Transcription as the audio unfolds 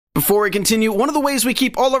Before we continue, one of the ways we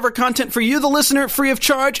keep all of our content for you, the listener, free of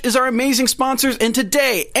charge is our amazing sponsors, and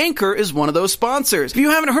today, Anchor is one of those sponsors. If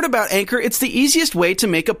you haven't heard about Anchor, it's the easiest way to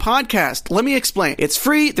make a podcast. Let me explain. It's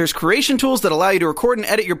free, there's creation tools that allow you to record and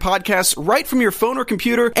edit your podcasts right from your phone or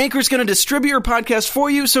computer. Anchor's going to distribute your podcast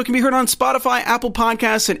for you so it can be heard on Spotify, Apple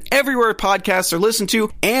Podcasts, and everywhere podcasts are listened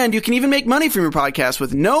to, and you can even make money from your podcast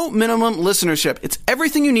with no minimum listenership. It's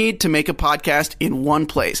everything you need to make a podcast in one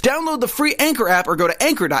place. Download the free Anchor app or go to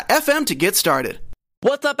anchor.fm to get started.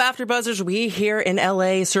 What's up, AfterBuzzers? We here in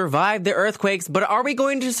LA survived the earthquakes, but are we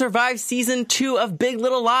going to survive season 2 of Big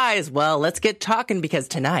Little Lies? Well, let's get talking because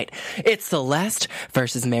tonight it's Celeste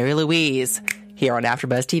versus Mary Louise here on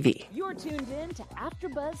AfterBuzz TV. You're tuned in to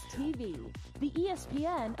AfterBuzz TV, the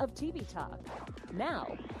ESPN of TV talk.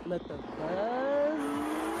 Now, let the buzz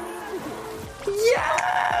begin.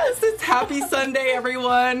 Yes! It's Happy Sunday,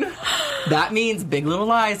 everyone. That means Big Little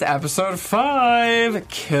Lies, episode 5.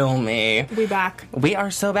 Kill me. We back. We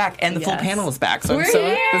are so back, and the full panel is back. So We're I'm so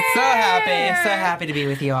here. happy to be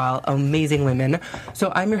with you all. Amazing women.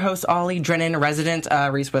 So I'm your host, Ollie Drennan, resident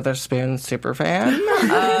Reese Witherspoon superfan.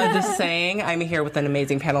 Just saying, I'm here with an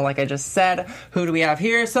amazing panel, like I just said. Who do we have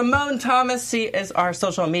here? Simone Thomas. She is our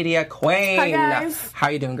social media queen. Hi, guys. How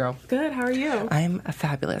you doing, girl? Good. How are you? I'm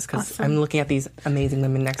fabulous because I'm looking at these amazing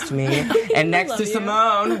women next to me. And next to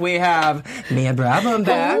Simone, we have Mia Brabham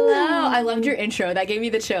back. Hello. I loved your intro. That gave me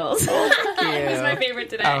the chills. It was my favorite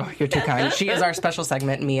today. Oh, you're too kind. She is our special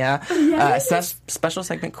segment, Mia. Special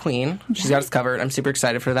segment queen. She's got us covered. I'm super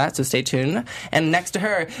excited for that, so stay tuned. And next to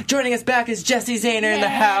her, joining us back is Jessie Zahner in the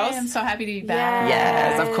house. I'm so happy to be back.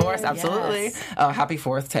 Yes, of course, absolutely. Yes. Happy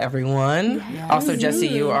 4th to everyone. Yes. Also, Jessie,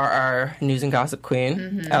 you are our news and gossip queen.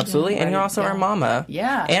 Mm-hmm. Absolutely. And you're also our mama.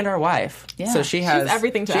 Yeah. And our wife. Yeah. So she's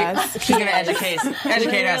everything to us. She's going to educate us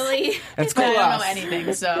and school I don't us. know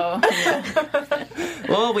anything, so...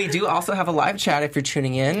 Well, we do also have a live chat if you're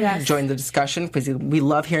tuning in. Yes. Join the discussion because we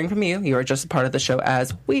love hearing from you. You are just a part of the show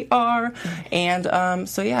as we are. And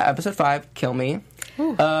so, yeah, episode 5, Kill Me.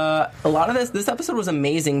 A lot of this episode was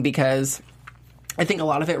amazing because I think a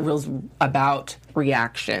lot of it was about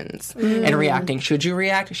reactions and reacting. Should you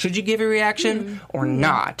react? Should you give a reaction or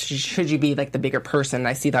not? Should you be like the bigger person?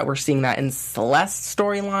 I see that we're seeing that in Celeste's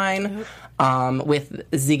storyline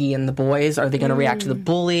with Ziggy and the boys. Are they going to react to the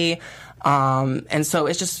bully? And so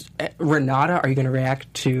it's just, Renata, are you going to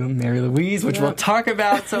react to Mary Louise, which we'll talk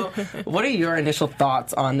about? So what are your initial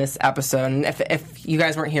thoughts on this episode? And if you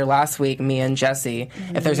guys weren't here last week, Mia and Jessie,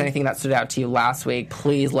 if there's anything that stood out to you last week,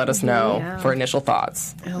 please let us know for initial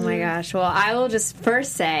thoughts. Oh my gosh. Well, I will just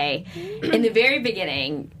first say, in the very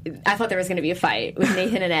beginning, I thought there was going to be a fight with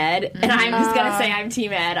Nathan and Ed, and I'm just going to say I'm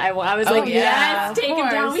Team Ed. I was like, yes, take him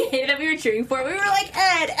down. We hated him. We were cheering for it. We were like,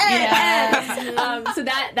 Ed. So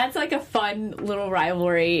that's like a fun little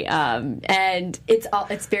rivalry, and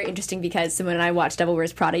it's very interesting because Simone and I watched Devil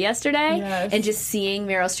Wears Prada yesterday, and just seeing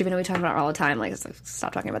Meryl Streep, and we talk about her all the time, like,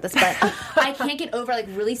 stop talking about this, but I can't get over, like,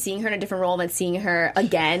 really seeing her in a different role and seeing her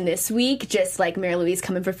again this week, just like Mary Louise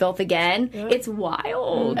coming for filth again. It's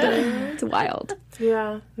wild. It's wild.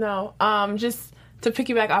 Yeah, no. Just to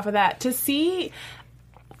piggyback off of that, to see,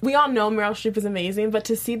 we all know Meryl Streep is amazing, but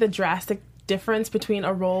to see the drastic difference between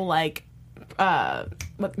a role like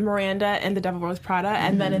Miranda and The Devil Wears Prada,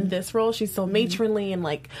 and then in this role she's so matronly and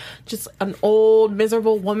like just an old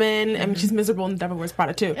miserable woman. I mean, she's miserable in The Devil Wears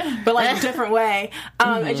Prada too, but like a different way.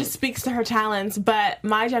 It just speaks to her talents. But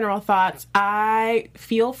my general thoughts, I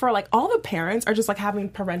feel for like all the parents are just like having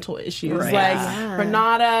parental issues. Like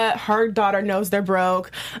Renata, her daughter knows they're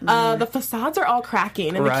broke. The facades are all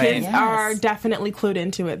cracking, and the kids are definitely clued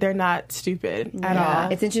into it. They're not stupid at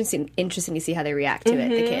all. It's interesting to see how they react to it,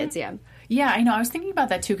 the kids. Yeah, I know. I was thinking about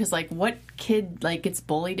that, too, because, like, what kid, like, gets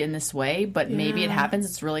bullied in this way, but maybe it happens.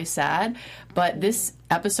 It's really sad. But this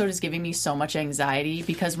episode is giving me so much anxiety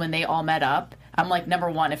because when they all met up, I'm like, number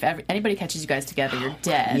one, if anybody catches you guys together, you're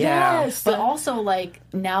dead. Yes. But also, like,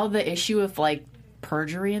 now the issue of, like,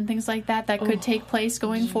 perjury and things like that could take place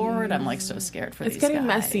going forward. I'm like so scared for these guys. It's getting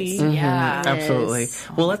messy. Yeah. Absolutely.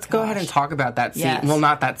 Well, let's go ahead and talk about that scene. Yes. Well,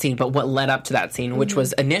 not that scene, but what led up to that scene, which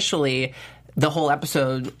was initially the whole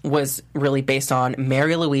episode was really based on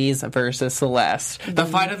Mary Louise versus Celeste, the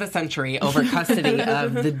fight of the century over custody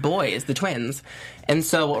of the boys, the twins. And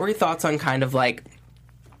so what were your thoughts on kind of like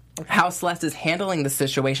how Celeste is handling the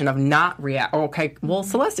situation of not react? Okay, well,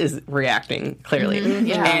 Celeste is reacting,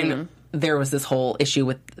 clearly. And there was this whole issue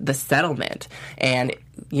with the settlement. And,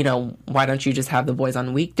 you know, why don't you just have the boys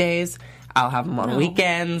on weekdays? I'll have them on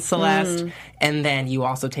weekends, Celeste. And then you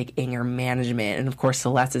also take anger management. And of course,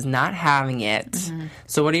 Celeste is not having it.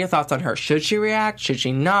 So what are your thoughts on her? Should she react? Should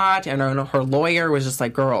she not? And her lawyer was just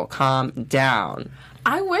like, girl, calm down.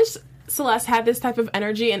 I wish Celeste had this type of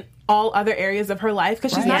energy in all other areas of her life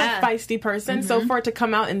because she's not a feisty person. So for it to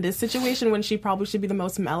come out in this situation when she probably should be the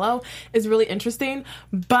most mellow is really interesting.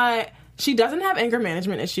 But she doesn't have anger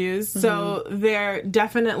management issues, so they're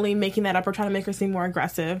definitely making that up or trying to make her seem more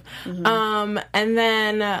aggressive. And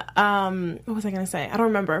then, what was I going to say? I don't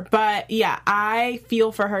remember. But yeah, I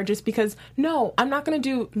feel for her just because, no, I'm not going to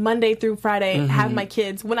do Monday through Friday, have my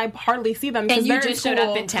kids when I hardly see them. And you they're just in showed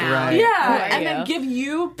school. up in town. Right. Yeah, and then give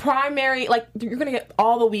you primary, like, you're going to get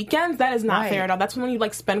all the weekends. That is not fair at all. That's when you,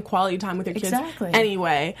 like, spend quality time with your kids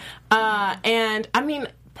anyway. And, I mean,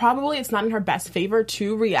 probably it's not in her best favor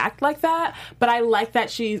to react like that, but I like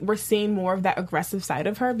that we're seeing more of that aggressive side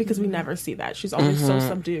of her because we never see that. She's always so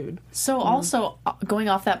subdued. So also, going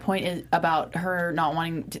off that point is about her not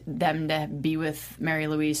wanting them to be with Mary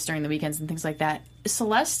Louise during the weekends and things like that.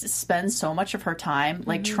 Celeste spends so much of her time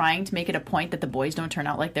like trying to make it a point that the boys don't turn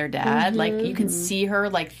out like their dad. Like you can see her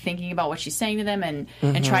like thinking about what she's saying to them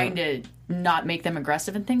and trying to not make them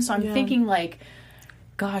aggressive and things. So I'm thinking like,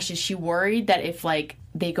 gosh, is she worried that if like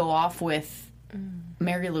they go off with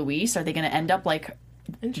Mary Louise, are they going to end up like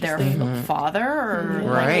their father? Or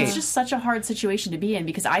like, it's just such a hard situation to be in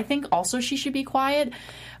because I think also she should be quiet,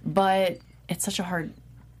 but it's such a hard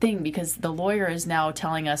thing because the lawyer is now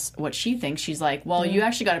telling us what she thinks. She's like, well, you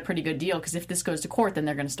actually got a pretty good deal because if this goes to court, then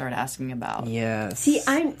they're going to start asking about. Yes. See,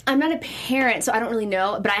 I'm not a parent, so I don't really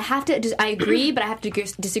know, but I have to I agree, but I have to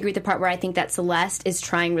disagree with the part where I think that Celeste is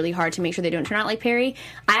trying really hard to make sure they don't turn out like Perry.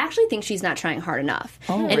 I actually think she's not trying hard enough.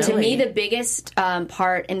 And to me, the biggest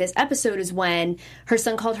part in this episode is when her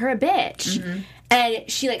son called her a bitch. And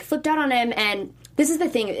she like flipped out on him, and this is the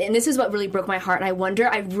thing, and this is what really broke my heart, and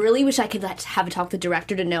I really wish I could have a talk with the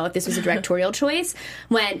director to know if this was a directorial choice.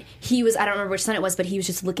 When he was, I don't remember which son it was, but he was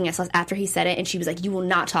just looking at Celeste after he said it, and she was like, you will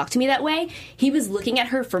not talk to me that way. He was looking at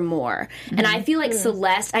her for more. And I feel like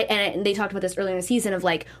Celeste, and they talked about this earlier in the season of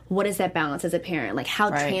like, what is that balance as a parent? Like, how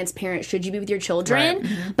transparent should you be with your children?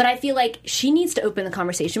 But I feel like she needs to open the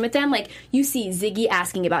conversation with them. Like, you see Ziggy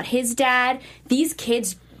asking about his dad. These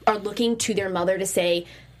kids are looking to their mother to say,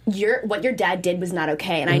 what your dad did was not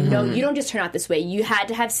okay, and I know you don't just turn out this way. You had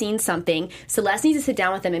to have seen something. Celeste needs to sit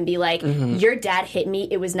down with them and be like, your dad hit me,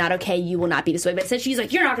 it was not okay, you will not be this way. But instead she's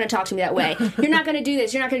like, you're not going to talk to me that way, you're not going to do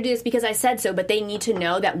this, you're not going to do this because I said so. But they need to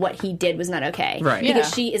know that what he did was not okay,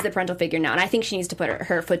 because she is the parental figure now, and I think she needs to put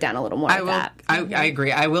her foot down a little more. I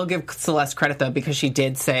agree. I will give Celeste credit though, because she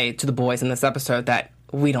did say to the boys in this episode that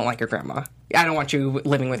we don't like your grandma. I don't want you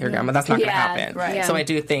living with your grandma. That's not going to happen. So I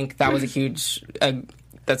do think that was a huge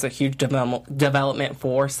that's a huge development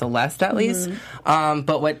for Celeste, at least.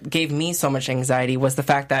 But what gave me so much anxiety was the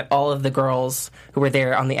fact that all of the girls who were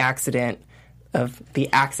there on the accident, air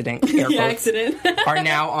quotes, are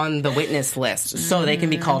now on the witness list. So they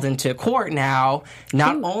can be called into court now,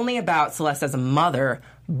 not only about Celeste as a mother,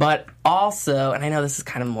 but also, and I know this is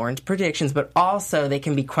kind of more into predictions, but also they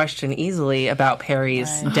can be questioned easily about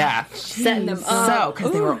Perry's death. Setting them up. So,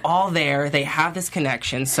 because they were all there, they have this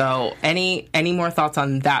connection. So, any more thoughts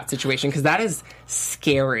on that situation? Because that is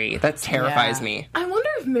scary. That terrifies me. I wonder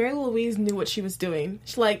if Mary Louise knew what she was doing.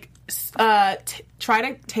 She, like, try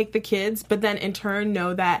to take the kids, but then in turn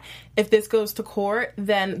know that if this goes to court,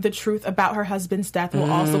 then the truth about her husband's death will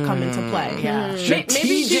also come into play.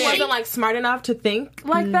 Maybe she wasn't like smart enough to think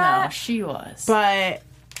like that. No, she was. But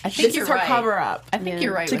I think this is her cover up. I think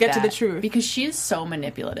you're right to with get that, to the truth, because she is so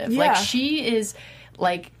manipulative. Yeah. Like she is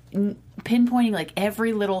like pinpointing like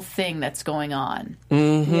every little thing that's going on.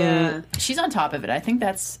 Yeah, she's on top of it. I think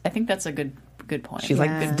that's a good point. She's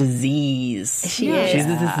like the disease. She is. She's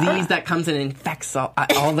the disease that comes and infects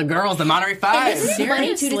all the girls, the Monterey Five. It's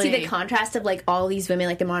funny, too, to see the contrast of, like, all these women,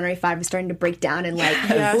 like, the Monterey Five are starting to break down and, like,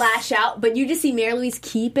 lash out. But you just see Mary Louise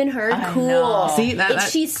keeping her cool. See,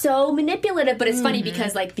 she's so manipulative, but it's funny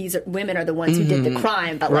because, like, these women are the ones who did the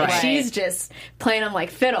crime, but, like, she's just playing them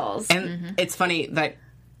like fiddles. And it's funny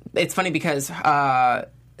because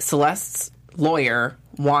Celeste's lawyer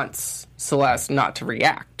wants Celeste not to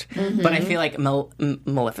react. But I feel like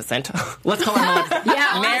Maleficent. Let's call her Maleficent.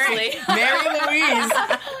 Yeah, honestly. Mary Louise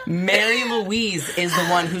Mary Louise is the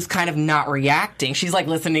one who's kind of not reacting. She's like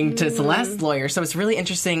listening to Celeste's lawyer. So it's really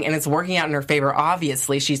interesting, and it's working out in her favor.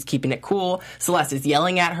 Obviously, she's keeping it cool. Celeste is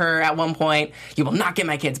yelling at her at one point, "You will not get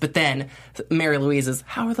my kids." But then Mary Louise is,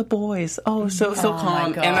 "How are the boys?" Oh, so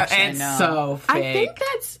calm. Gosh, and it's so fake. I think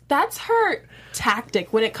that's her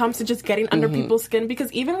tactic when it comes to just getting under people's skin,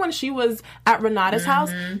 because even when she was at Renata's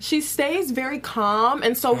house, she stays very calm,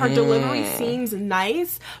 and so her delivery seems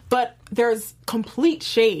nice, but there's complete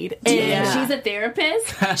shade. And she's a therapist.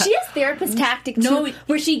 She has therapist tactic too,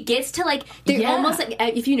 where she gets to like they're almost like,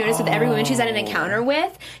 if you notice with every woman she's at an encounter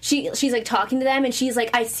with, she's like talking to them and she's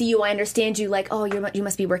like, "I see you, I understand you, like, oh, you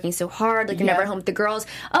must be working so hard, like you're never home with the girls.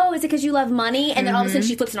 Oh, is it because you love money?" And then all of a sudden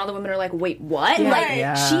she flips and all the women are like, "Wait, what?"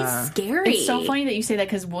 She's scary. It's so funny that you say that,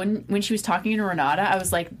 because when she was talking to Renata, I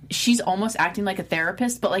was like, she's almost acting like a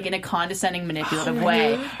therapist, but like in a condescending, manipulative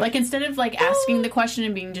way. Like instead of like asking the question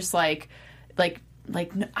and being just like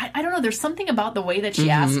I don't know. There's something about the way that she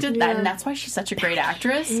asked it, and that's why she's such a great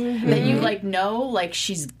actress. That you like know, like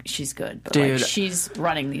she's good, but Dude, like she's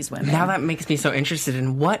running these women. Now that makes me so interested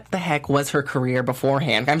in what the heck was her career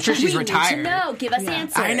beforehand. I'm sure she's retired. Need to know. Give us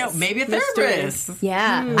answers. I know, maybe a therapist.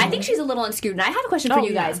 Yeah, I think she's a little unscrewed. And I have a question for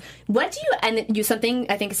you guys. What do you something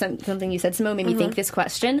you said, Simone, made me think this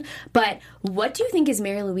question. But what do you think is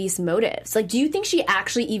Mary Louise's motives? Like, do you think she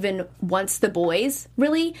actually even wants the boys?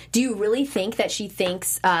 Really? Do you really think that she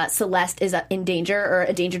thinks Celeste is in danger or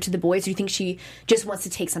a danger to the boys? Or do you think she just wants to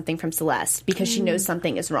take something from Celeste because she knows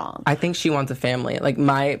something is wrong? I think she wants a family. Like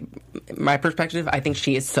my perspective, I think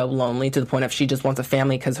she is so lonely to the point of she just wants a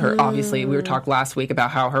family, because her obviously we were talking last week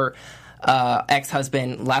about how her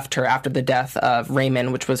ex-husband left her after the death of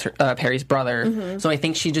Raymond, which was Perry's brother. So I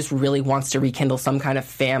think she just really wants to rekindle some kind of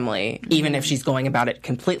family, even if she's going about it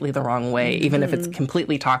completely the wrong way, even if it's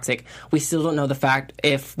completely toxic. We still don't know the fact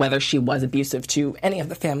whether she was abusive to any of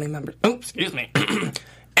the family members. Oh, excuse me.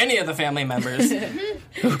 Any of the family members.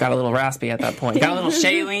 Ooh, got a little raspy at that point. Got a little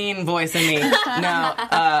Shailene voice in me.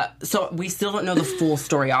 No, so we still don't know the full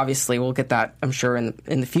story, obviously. We'll get that, I'm sure, in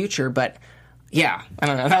the future, but yeah, I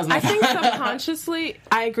don't know. That was my I think subconsciously,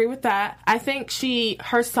 I agree with that. I think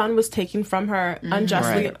her son was taken from her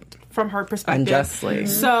unjustly, from her perspective. Unjustly.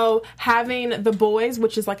 So having the boys,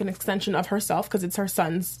 which is like an extension of herself, because it's her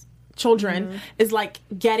son's children, is like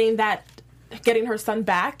getting her son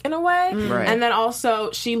back in a way. Right. And then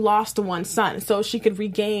also she lost one son, so she could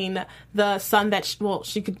regain the son that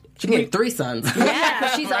she could get 3 sons. Yeah,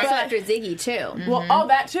 because she's also after Ziggy too. Well,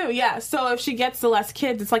 that too, yeah. So if she gets the less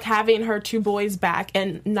kids, it's like having her 2 boys back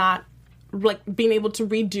and not like being able to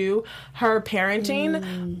redo her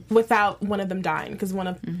parenting without one of them dying,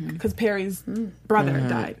 because Perry's brother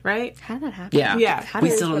died, right? How did that happen? Yeah. We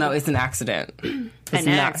still don't know. It's an accident. An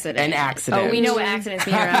accident. Oh, we know what accidents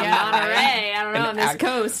mean around Monterey. I don't know, on this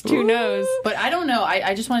coast. Who knows? But I don't know.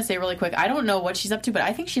 I just want to say really quick, I don't know what she's up to, but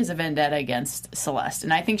I think she has a vendetta against Celeste.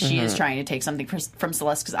 And I think she is trying to take something from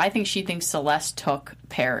Celeste, because I think she thinks Celeste took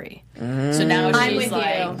Perry. So now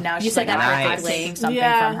she's like, I'm taking something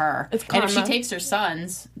from her. And if she takes her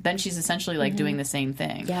sons, then she's essentially like doing the same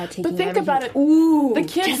thing. Yeah, but think about it. Ooh, the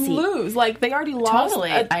kids lose. Like, they already lost.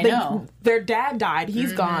 Totally. I know. Their dad died.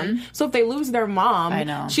 He's gone. So if they lose their mom, I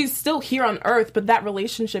know. She's still here on Earth, but that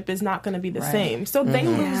relationship is not going to be the same. So they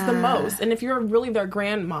lose the most. And if you're really their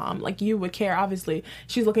grandmom, like, you would care. Obviously,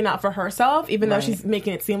 she's looking out for herself, even though she's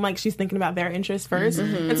making it seem like she's thinking about their interests first.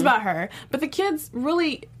 It's about her. But the kids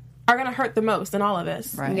really are going to hurt the most in all of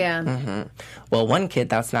this. Right. Yeah. Well, one kid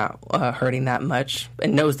that's not hurting that much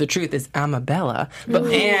and knows the truth is Amabella.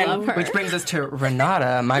 Which brings us to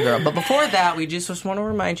Renata, my girl. But before that, we just want to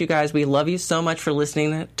remind you guys, we love you so much for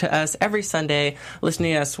listening to us every Sunday,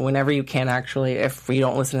 listening to us whenever you can, actually. If we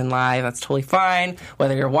don't listen in live, that's totally fine.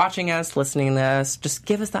 Whether you're watching us, listening to us, just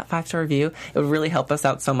give us that 5-star review. It would really help us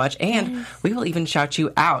out so much. And we will even shout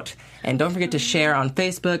you out. And don't forget to share on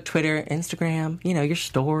Facebook, Twitter, Instagram, your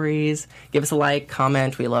stories. Give us a like,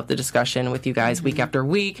 comment. We love the discussion with you guys week after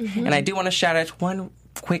week. And I do want to shout out one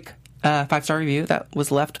quick 5-star review that was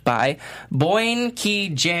left by Boyne Key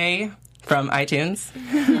J from iTunes.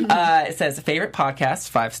 It says, favorite podcast,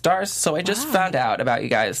 5 stars. So I just found out about you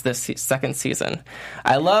guys this second season.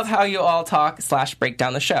 I love how you all talk/break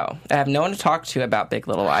down the show. I have no one to talk to about Big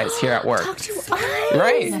Little Lies here at work. Talk to us.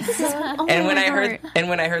 Right. And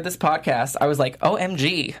when I heard this podcast, I was like,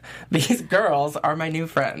 OMG, these girls are my new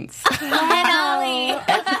friends. Hi, Ollie.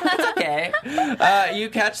 That's okay. You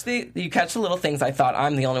catch the little things I thought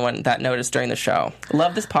I'm the only one that noticed during the show.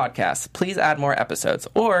 Love this podcast. Please add more episodes.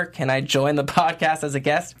 Or can I join the podcast as a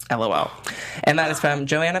guest? LOL. And that is from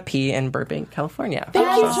Joanna P. in Burbank, California. Thank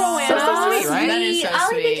you, Joanna. So sweet, right? That is so Ollie,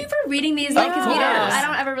 sweet. thank you for reading these. Like, 'cause I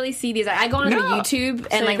don't ever really see these. I go on YouTube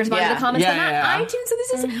and like respond to the comments, but not iTunes. So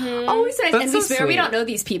this is always nice. That's And so be fair, we sweet. don't know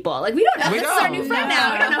these people. Like we don't know. This is our new friend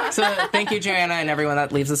now. We don't know. So thank you, Joanna, and everyone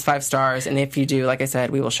that leaves us 5 stars. And if you do, like I said,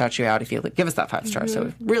 we will shout you out if you give us that 5 stars.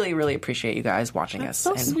 So really, really appreciate you guys watching us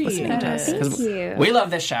so and sweet. listening to us. 'Cause Thank you. We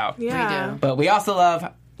love this show. Yeah. We do. But we also love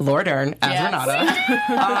Laura Dern as Yes.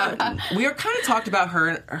 Renata. We are kind of talked about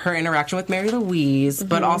her interaction with Mary Louise,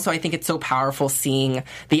 but also I think it's so powerful seeing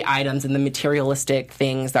the items and the materialistic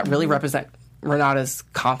things that really represent Renata's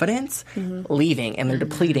confidence leaving, and they're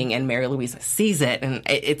depleting, and Mary Louise sees it, and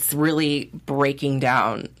it's really breaking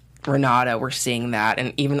down Renata. We're seeing that,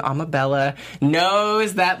 and even Amabella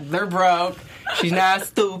knows that they're broke. She's not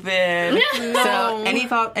stupid. So,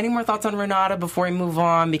 any more thoughts on Renata before we move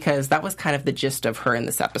on? Because that was kind of the gist of her in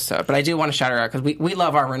this episode. But I do want to shout her out because we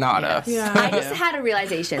love our Renata. Yeah. I just had a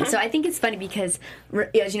realization. So I think it's funny because,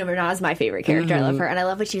 as you know, Renata's my favorite character. I love her. And I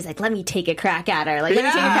love when she was like, let me take a crack at her. Like, let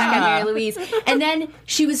me take a crack at Mary Louise. And then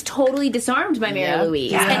she was totally disarmed by Mary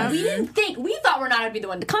Louise. Yes. And we thought Renata would be the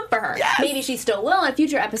one to comfort her. Yes. Maybe she still will in a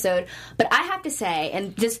future episode. But I have to say,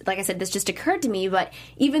 and just like I said, this just occurred to me, but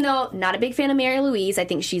even though not a big fan of Mary Louise, I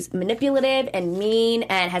think she's manipulative and mean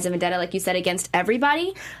and has a vendetta, like you said, against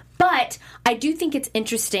everybody. But I do think it's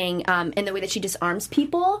interesting in the way that she disarms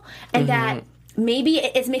people, and that maybe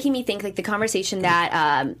it's making me think like the conversation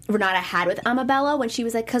that Renata had with Amabella when she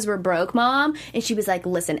was like, "'Cause we're broke, Mom," and she was like,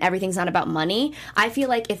 "Listen, everything's not about money." I feel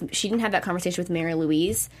like if she didn't have that conversation with Mary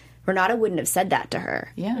Louise, Renata wouldn't have said that to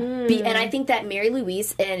her. Yeah. And I think that Mary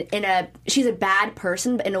Louise, she's a bad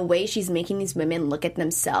person, but in a way she's making these women look at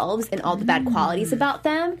themselves and all the bad qualities about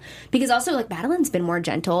them. Because also, like, Madeline's been more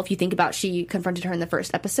gentle. If you think about, she confronted her in the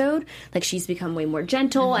first episode. Like, she's become way more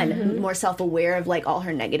gentle and more self-aware of, like, all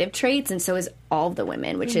her negative traits, and so is all of the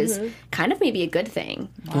women, which is kind of maybe a good thing.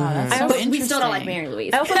 Wow, that's so But interesting. we still don't like Mary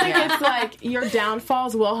Louise. I also think it's like your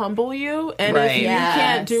downfalls will humble you, and Right. if you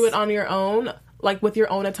can't do it on your own, like with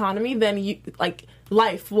your own autonomy, then you like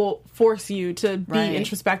life will force you to be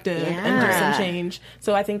introspective and do some change.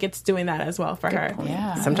 So I think it's doing that as well for her.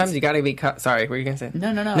 Yeah. Sometimes you got to be caught. Sorry, what were you going to say?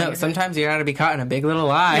 No. No, sometimes you got to be caught in a big little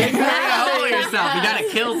lie. You got to hold yourself. You got to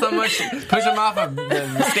kill someone, push them off of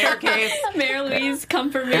the staircase. Mary Louise,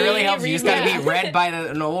 comfort me. It really helps. You just got to be read by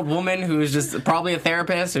an old woman who's just probably a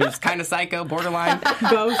therapist who's kind of psycho, borderline.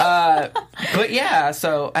 Both. But yeah,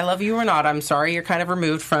 so I love you, Renata. I'm sorry you're kind of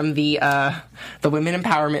removed from the women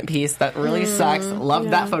empowerment piece. That really sucks.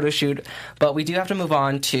 Loved that photo shoot. But we do have to move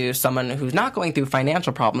on to someone who's not going through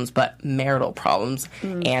financial problems, but marital problems.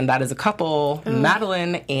 And that is a couple,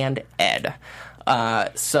 Madeline and Ed.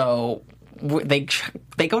 So they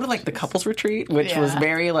go to like the couples retreat, which was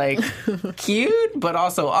very like cute but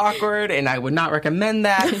also awkward, and I would not recommend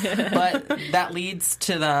that. But that leads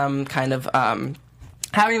to them kind of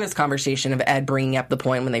having this conversation of Ed bringing up the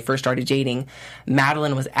point when they first started dating.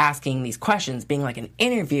 Madeline was asking these questions, being like an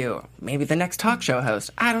interview, maybe the next talk show host.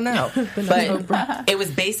 I don't know. But it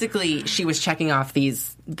was basically, she was checking off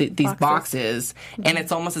these boxes, and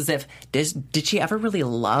it's almost as if, did she ever really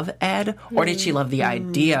love Ed, or did she love the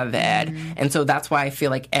idea of Ed? And so that's why I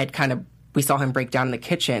feel like Ed kind of, we saw him break down in the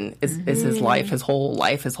kitchen, is his life, his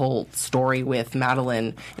whole story with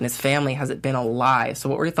Madeline and his family. Has it been a lie? So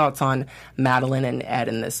what were your thoughts on Madeline and Ed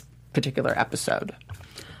in this particular episode?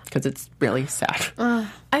 Because it's really sad.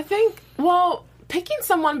 I think, picking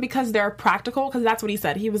someone because they're practical, because that's what he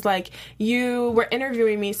said. He was like, you were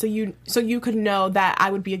interviewing me so you could know that I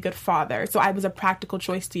would be a good father. So I was a practical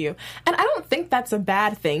choice to you. And I don't think that's a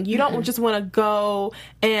bad thing. You don't just want to go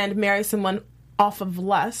and marry someone off of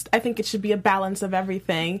lust. I think it should be a balance of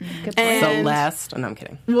everything. So last. Oh, no, I'm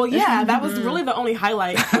kidding. Well, yeah, that was really the only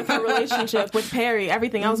highlight with the relationship with Perry.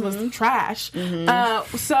 Everything else was trash.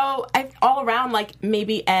 So all around, like,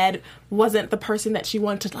 maybe Ed wasn't the person that she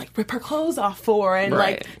wanted to, like, rip her clothes off for and,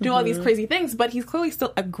 like, do all these crazy things. But he's clearly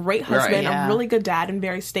still a great husband, a really good dad, and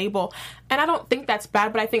very stable. And I don't think that's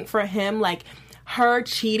bad, but I think for him, like, her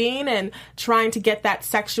cheating and trying to get that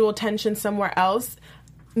sexual tension somewhere else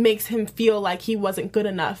makes him feel like he wasn't good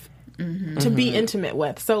enough to be intimate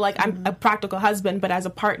with. So, like, I'm a practical husband, but as a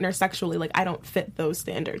partner sexually, like, I don't fit those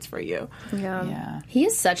standards for you. Yeah. He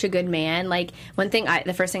is such a good man. Like,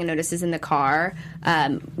 the first thing I noticed is in the car,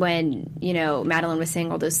 when, Madeline was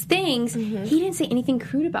saying all those things, he didn't say anything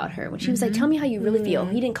crude about her. When she was like, tell me how you really feel.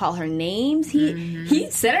 He didn't call her names. He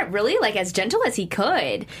said it really, like, as gentle as he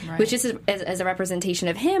could, which is as a representation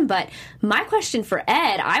of him. But my question for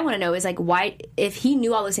Ed, I want to know, is, like, why, if he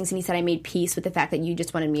knew all those things and he said, I made peace with the fact that you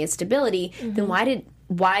just wanted me as stability, then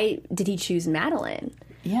why did he choose Madeline?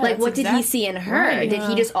 Yeah, like, what did he see in her? Right. Did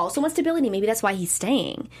he just also want stability? Maybe that's why he's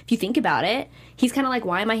staying. If you think about it, he's kind of like,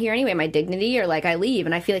 why am I here anyway? My dignity, or like, I leave.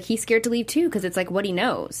 And I feel like he's scared to leave too, because it's like what he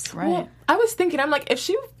knows. Right. Well, I was thinking, I'm like, if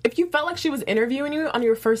you felt like she was interviewing you on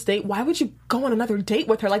your first date, why would you go on another date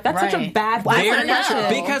with her? Like, that's such a bad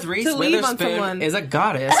because Reese Witherspoon is a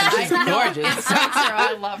goddess and she's gorgeous.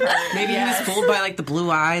 I love her. Maybe he was fooled by like the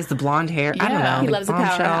blue eyes, the blonde hair. I don't know. He the loves a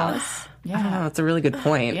bombshell. powerhouse. I don't know. That's a really good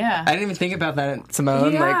point. Yeah. I didn't even think about that,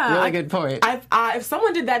 Simone. Like, really good point. If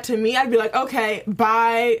someone did that to me, I'd be like, okay,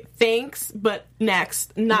 bye, thanks, but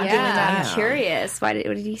next. Not doing that. I'm curious. What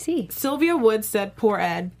did he see? Sylvia Wood said, poor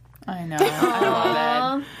Ed. I know. I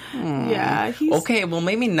love it. Yeah. Okay, well,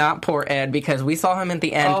 maybe not poor Ed, because we saw him at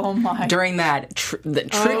the end during that the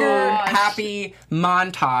trigger-happy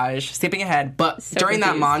montage, skipping ahead, but during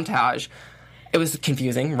that montage, it was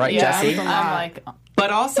confusing, right, Jesse? I'm like... But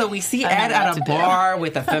also, we see Ed at a bar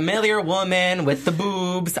with a familiar woman with the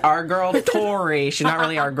boobs, our girl Tori. She's not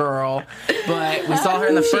really our girl, but we saw her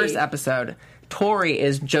in the first episode. Tori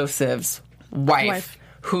is Joseph's wife.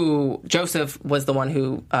 Who Joseph was the one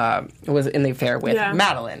who was in the affair with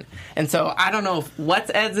Madeline. And so I don't know what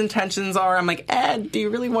Ed's intentions are. I'm like, Ed, do you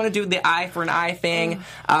really want to do the eye for an eye thing?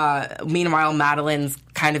 Meanwhile, Madeline's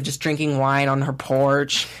kind of just drinking wine on her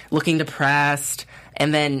porch, looking depressed.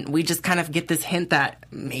 And then we just kind of get this hint that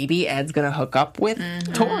maybe Ed's going to hook up with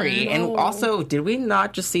Tori. And also, did we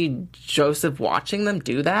not just see Joseph watching them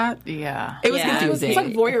do that? Yeah. It was confusing. It's like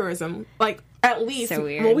voyeurism. Like, at least, so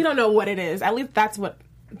weird. Well, we don't know what it is. At least that's what...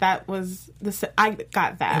 That was I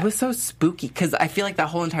got that. It was so spooky because I feel like that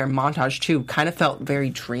whole entire montage too kind of felt very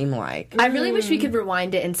dreamlike. I really wish we could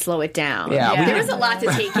rewind it and slow it down. Yeah. There was a lot to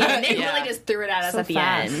take in. They really just threw it at us at the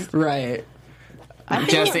end. Right.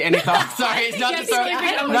 Jesse, any thoughts? Sorry, it's not to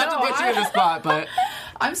put you in the spot, but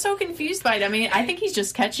I'm so confused by it. I mean, I think he's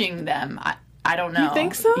just catching them. I don't know. You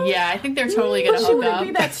think so? Yeah, I think they're totally going to hook She up. wouldn't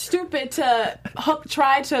be that stupid to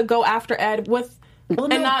try to go after Ed with...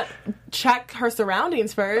 and not check her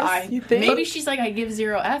surroundings first. You think? Maybe she's like, I give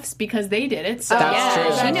 0 Fs because they did it. So That's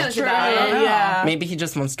true. She knows about it. Yeah. Maybe he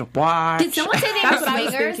just wants to watch. Did someone say they were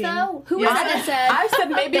swingers, though? Who was it that said? I said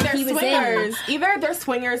maybe that they're he was swingers. Either they're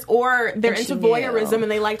swingers or they're into voyeurism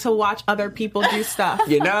and they like to watch other people do stuff.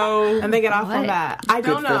 And they get off on that. I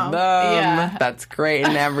don't good know. for them. That's great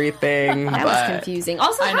and everything. That was confusing.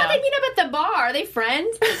 Also, how did they meet up at the bar? Are they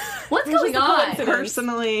friends? What's going on?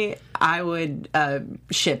 Personally, I would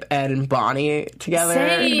ship Ed and Bonnie together.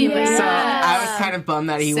 Same, So I was kind of bummed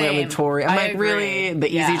that he went with Tori. I'm like, agree. really? The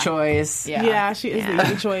easy choice? Yeah, she is the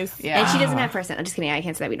easy choice. And she doesn't have personality. I'm just kidding. I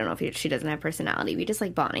can't say that. We don't know if she doesn't have personality. We just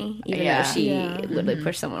like Bonnie, even though she literally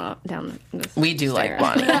pushed someone down the We do like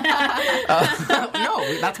Bonnie.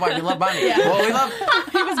 No, that's why we love Bonnie. Well,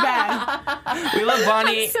 He was bad. we love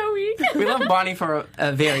Bonnie. so weak. We love Bonnie for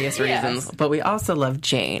various reasons, but we also love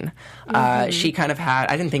Jane. She kind of had...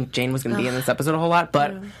 I didn't think Jane was going to be in this episode a whole lot,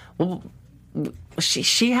 but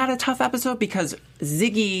she had a tough episode because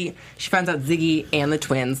Ziggy... She finds out Ziggy and the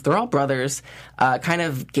twins, they're all brothers, kind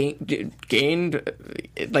of gained...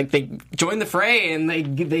 Like, they joined the fray, and they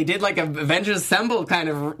did, like, a Avengers Assemble kind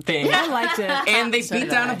of thing. I liked it. And they beat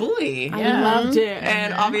down a bully. I loved it.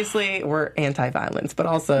 And obviously, we're anti-violence, but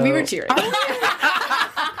also... We were cheering.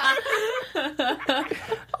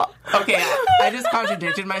 Okay, I just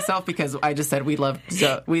contradicted myself because I just said we love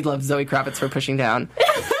Zoe Kravitz for pushing down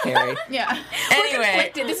Harry. Yeah.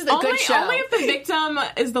 Anyway, This is a good show. Only if the victim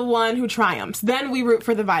is the one who triumphs. Then we root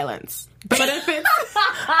for the violence. But if it's...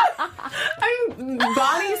 I mean,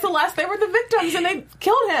 Bonnie, Celeste, they were the victims and they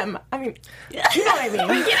killed him. I mean, you know what I mean.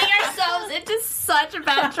 We're getting ourselves into such a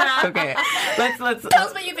bad trap. okay, let's Tell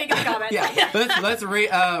us what you think in the comments. yeah, let's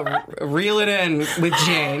reel it in with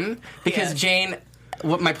Jane because Jane.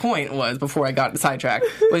 What my point was before I got sidetracked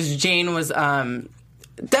was Jane was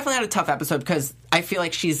definitely had a tough episode because I feel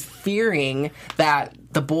like she's fearing that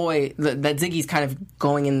the boy that Ziggy's kind of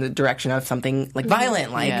going in the direction of something like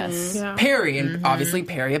violent, like Perry, and obviously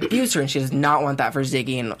Perry abused her, and she does not want that for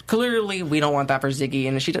Ziggy, and clearly we don't want that for Ziggy,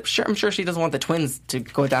 and I'm sure she doesn't want the twins to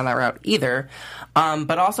go down that route either.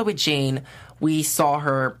 But also with Jane, we saw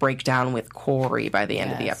her break down with Corey by the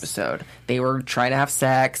end of the episode. They were trying to have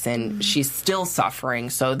sex, and she's still suffering.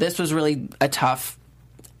 So this was really a tough.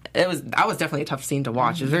 That was definitely a tough scene to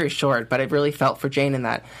watch. It was very short, but it really felt for Jane in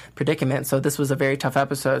that predicament. So this was a very tough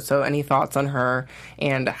episode. So any thoughts on her,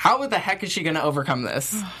 and how the heck is she going to overcome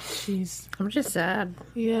this? Jeez. I'm just sad.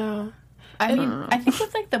 Yeah. I mean, I think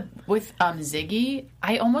with Ziggy,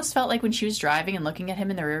 I almost felt like when she was driving and looking at him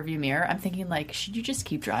in the rearview mirror, I'm thinking like, should you just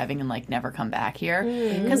keep driving and like never come back here?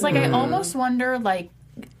 Because like I almost wonder like,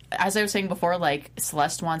 as I was saying before, like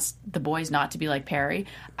Celeste wants the boys not to be like Perry.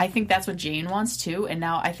 I think that's what Jane wants too. And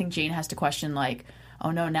now I think Jane has to question like, oh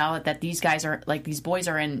no, now that these guys are like these boys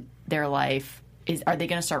are in their life, are they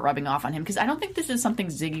going to start rubbing off on him? Because I don't think this is something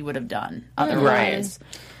Ziggy would have done otherwise.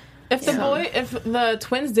 If the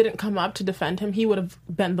twins didn't come up to defend him, he would have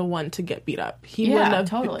been the one to get beat up. He wouldn't have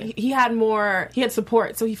totally. He had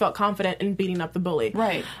support, so he felt confident in beating up the bully.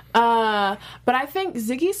 Right. But I think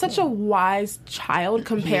Ziggy's such a wise child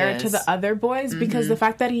compared to the other boys because the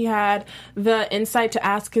fact that he had the insight to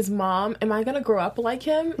ask his mom, "Am I going to grow up like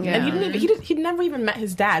him?" Yeah. And he'd never even met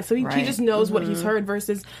his dad, so he just knows what he's heard.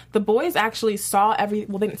 Versus the boys actually saw they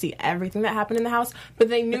didn't see everything that happened in the house, but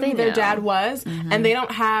they knew who their dad was, and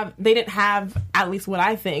they didn't have, at least what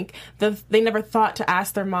I think, they never thought to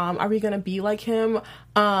ask their mom, are we going to be like him?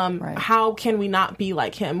 How can we not be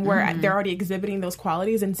like him? Where they're already exhibiting those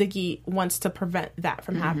qualities, and Ziggy wants to prevent that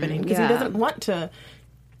from happening because he doesn't want to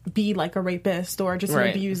be like a rapist or just an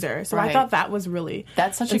abuser. So I thought that was really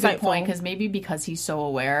That's such insightful. a good point because maybe because he's so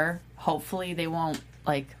aware, hopefully they won't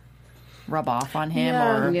like rub off on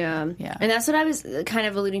him Yeah. And that's what I was kind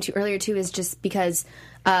of alluding to earlier too, is just because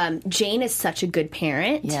Jane is such a good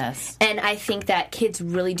parent. Yes. And I think that kids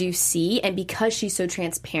really do see, and because she's so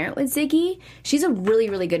transparent with Ziggy, she's a really,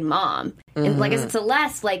 really good mom. And like I said,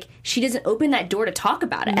 Celeste, like, she doesn't open that door to talk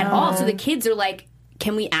about it at all. So the kids are like,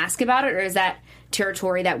 can we ask about it, or is that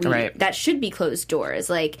territory that that should be closed doors?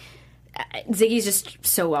 Like, Ziggy's just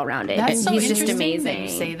so well-rounded. That's so He's interesting just amazing. that you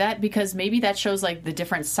say that, because maybe that shows like the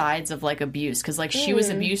different sides of like abuse, because like she was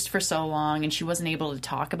abused for so long and she wasn't able to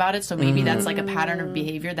talk about it, so maybe that's like a pattern of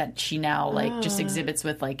behavior that she now like just exhibits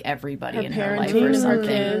with like everybody in her life or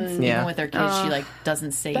something. Even with her kids, she like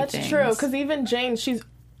doesn't say That's things. true, because even Jane,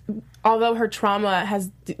 although her trauma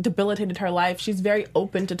has debilitated her life, she's very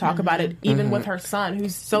open to talk about it, even with her son,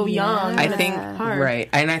 who's so young. I think,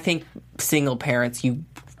 and I think single parents,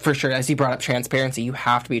 for sure, as you brought up transparency, you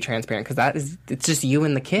have to be transparent because it's just you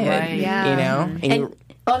and the kid, you know? And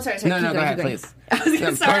I'm sorry. No, go ahead, please. I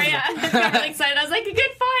was sorry, I got really excited. I was like, good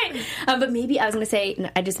point. But maybe I was going to say,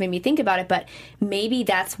 and it just made me think about it, but maybe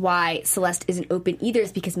that's why Celeste isn't open either,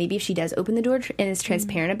 is because maybe if she does open the door and is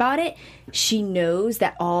transparent about it, she knows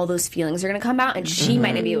that all those feelings are going to come out, and she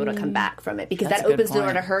might not be able to come back from it, because that opens the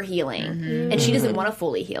door to her healing. And she doesn't want to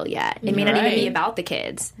fully heal yet. It may not even be about the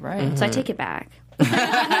kids. Right. So I take it back.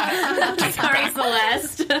 Sorry,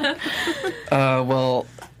 Celeste. Well,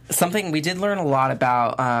 something we did learn a lot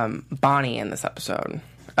about Bonnie in this episode.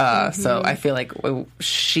 So I feel like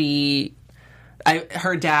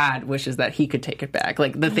her dad wishes that he could take it back,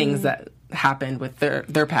 like the things that happened with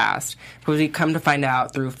their past. Because we come to find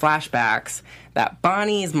out through flashbacks that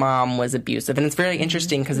Bonnie's mom was abusive, and it's very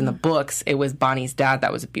interesting because in the books it was Bonnie's dad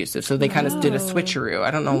that was abusive. So they kind of did a switcheroo.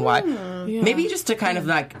 I don't know why. Maybe just to kind of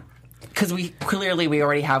like. Because we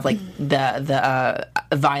already have like the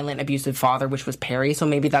violent abusive father, which was Perry, so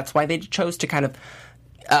maybe that's why they chose to kind of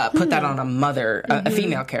put that on a mother, a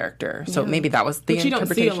female character. So maybe that was the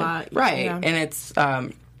interpretation. You don't see a lot, right? And it's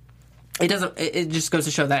it just goes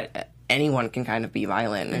to show that anyone can kind of be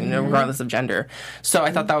violent, regardless of gender. So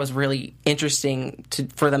I thought that was really interesting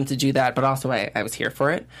for them to do that, but also I was here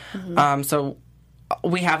for it. So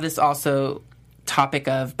we have this also topic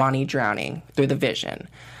of Bonnie drowning through the vision.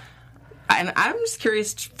 And I'm just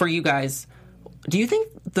curious for you guys, do you think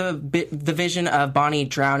the vision of Bonnie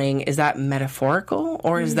drowning, is that metaphorical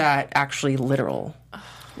or is that actually literal?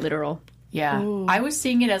 Literal. Yeah. Ooh. I was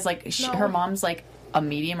seeing it as like her mom's like a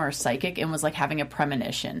medium or a psychic and was like having a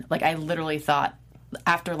premonition. Like I literally thought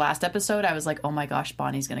after last episode, I was like, oh my gosh,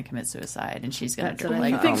 Bonnie's going to commit suicide and she's going to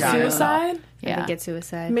like... You think suicide? Yeah. I think it's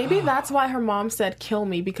suicide. Maybe that's why her mom said kill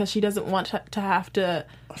me, because she doesn't want to have to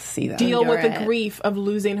see that. Deal with the grief of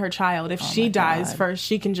losing her child. If she dies first,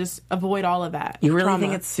 she can just avoid all of that. You really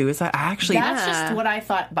think it's suicide? That's just what I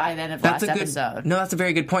thought by the end of last episode. No, that's a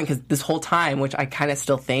very good point, because this whole time, which I kind of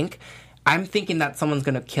still think, I'm thinking that someone's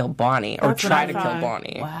going to kill Bonnie or try to kill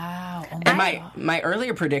Bonnie. Wow. And my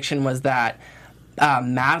earlier prediction was that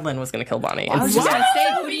Madeline was going to kill Bonnie. I was just What? going to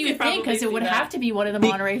say, who do you You could think? Because probably it would see have that. to be one of the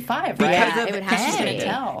Monterey Five, right? Yeah, it would have to She's be. gonna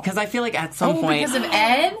tell. Because I feel like at some point... Because of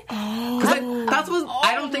Ed? That's what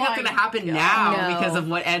I don't think that's going to happen now No. because of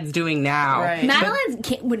what Ed's doing now. Right. Madeline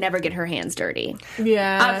would never get her hands dirty.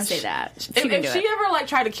 Yeah. I would say that. She wouldn't If do she it. ever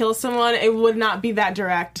tried to kill someone, it would not be that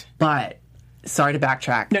direct. But sorry to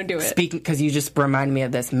backtrack. Don't do it. Speaking, because you just reminded me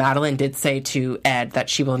of this. Madeline did say to Ed that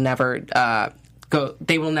she will never go.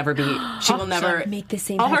 They will never be. She will never Make the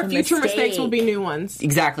same All type her of future mistake. mistakes will be new ones.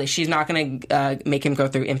 Exactly. She's not going to make him go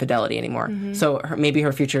through infidelity anymore. So maybe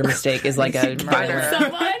her future mistake is like a minor.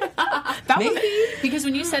 That would be. Because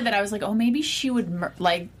when you said that, I was like, oh, maybe she would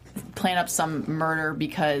plan up some murder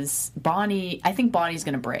because I think Bonnie's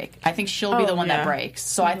going to break. I think she'll be Oh, the one yeah. that breaks.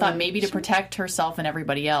 So I thought maybe to protect herself and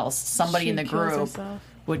everybody else, somebody in the She kills group herself.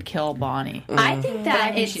 would kill Bonnie. I think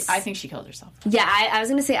that I think she killed herself. Yeah, I was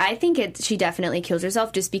gonna say I think she definitely kills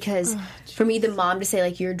herself just because for me the mom to say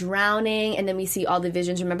like you're drowning and then we see all the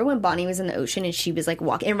visions. Remember when Bonnie was in the ocean and she was like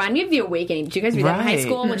walking? It reminded me of The Awakening. Did you guys read that in high Right.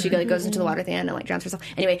 school when she like, goes into the water at the end and like drowns herself?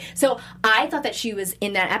 Anyway, so I thought that she was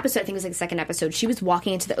in that episode. I think it was like the second episode. She was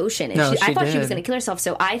walking into the ocean and No, I she thought she was did. gonna kill herself.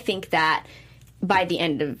 So I think that by the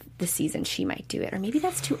end of the season she might do it, or maybe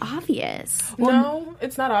that's too obvious. No,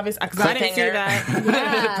 it's not obvious because I didn't see Cliffhanger.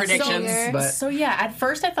 that. Predictions, but So yeah, at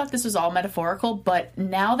first I thought this was all metaphorical, but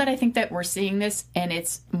now that I think that we're seeing this and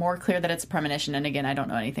it's more clear that it's a premonition, and again, I don't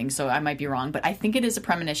know anything, so I might be wrong, but I think it is a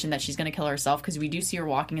premonition that she's going to kill herself because we do see her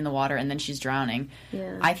walking in the water and then she's drowning.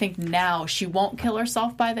 Yeah. I think now she won't kill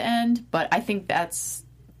herself by the end, but I think that's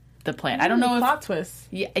the plan. I don't know if Plot twist.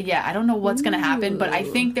 yeah, I don't know what's going to happen, but I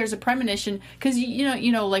think there's a premonition because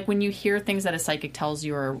you know, like when you hear things that a psychic tells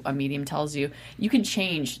you or a medium tells you, you can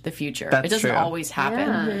change the future. That's it doesn't true. always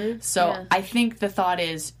happen. Yeah. So Yeah. I think the thought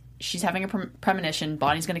is she's having a premonition.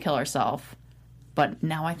 Bonnie's going to kill herself, but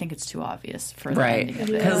now I think it's too obvious for the Right. ending of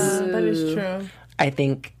it. Because That is true. I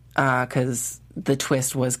think because the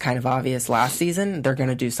twist was kind of obvious last season, they're going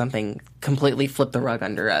to do something completely flip the rug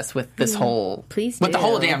under us with this whole Please with the do.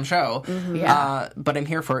 whole damn show. But I'm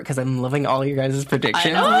here for it because I'm loving all you guys'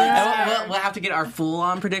 predictions. know. And we'll have to get our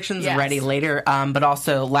full-on predictions Yes. ready later. But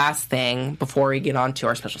also, last thing before we get on to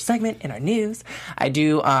our special segment in our news, I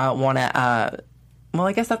do want to. Well,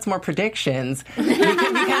 I guess that's more predictions because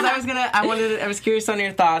I was curious on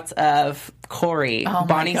your thoughts of Corey, Oh my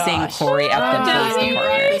Bonnie seeing gosh. Corey at the Glad police you brought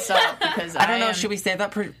department. this up because I don't know. Should we save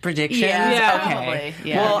that predictions? Yeah, Okay. probably,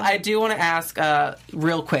 yeah. Well, I do want to ask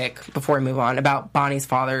real quick before we move on about Bonnie's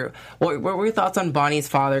father. What were your thoughts on Bonnie's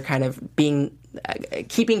father kind of being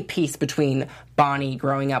keeping peace between Bonnie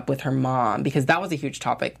growing up with her mom? Because that was a huge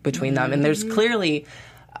topic between them, and there's clearly.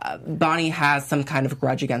 Bonnie has some kind of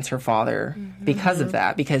grudge against her father because of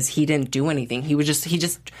that, because he didn't do anything. He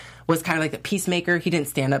just was kind of like a peacemaker. He didn't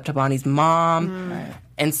stand up to Bonnie's mom.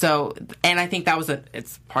 And so, and I think that was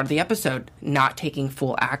it's part of the episode, not taking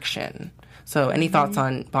full action. So any thoughts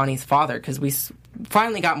on Bonnie's father? Because we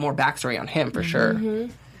finally got more backstory on him for sure.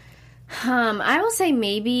 I will say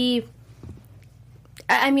maybe.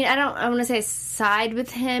 I mean, I want to say side with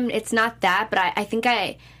him. It's not that, but I think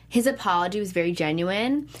his apology was very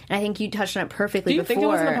genuine, and I think you touched on it perfectly Do you before. think it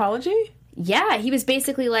was an apology? Yeah, he was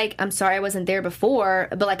basically like, I'm sorry I wasn't there before,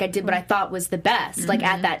 but like I did what I thought was the best. Like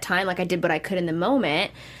at that time, like I did what I could in the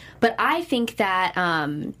moment. But I think that,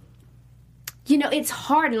 it's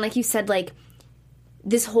hard. And like you said, like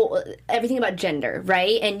this whole, everything about gender,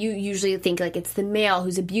 right? And you usually think like it's the male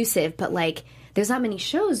who's abusive, but like there's not many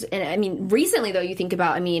shows. And I mean, recently though, you think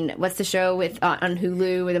about, what's the show with on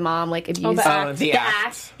Hulu where the mom like abused The Act. The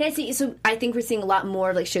Act. Yeah, so I think we're seeing a lot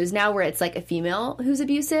more of like shows now where it's like a female who's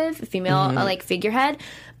abusive, a female like figurehead.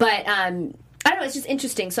 But I don't know, it's just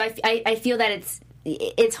interesting. So I feel that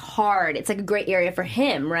it's hard. It's like a great area for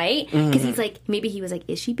him, right? Because he's like, maybe he was like,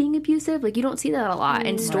 is she being abusive? Like you don't see that a lot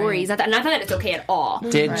in stories. Not that it's okay at all.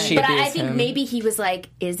 Did she But abuse I think him? maybe he was like,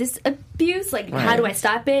 is this abuse? Like, how do I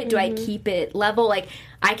stop it? Do I keep it level? Like,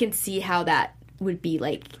 I can see how that would be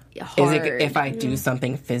like hard. Is it if I do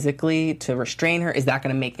something physically to restrain her, is that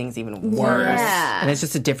going to make things even worse? Yeah. And it's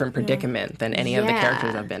just a different predicament than any of the Yeah.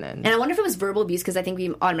 characters I've been in. And I wonder if it was verbal abuse because I think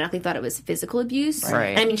we automatically thought it was physical abuse. Right.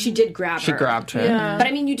 And I mean, she did grab her. She grabbed her. Yeah. But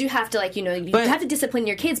I mean, you do have to like, you But- have to discipline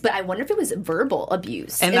your kids. But I wonder if it was verbal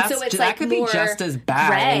abuse. And that's, so it's that like could more, be just as bad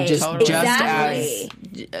right, and just exactly.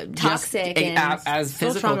 as Toxic just and as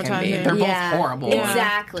physical can be. traumatizing. They're Yeah. both horrible.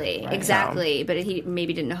 Exactly. But he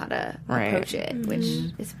maybe didn't know how to Right. approach it, which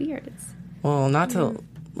is weird. It's Well, not to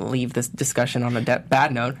leave this discussion on a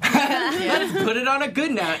bad note. Let's put it on a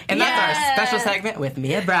good note. And that's our special segment with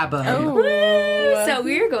Mia Bravo. Ooh. So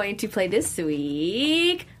we're going to play this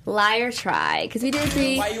week Lie or Try, because we did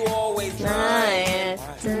the Why you always I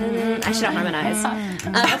should have harmonized.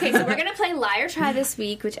 Okay, so we're going to play Lie or Try this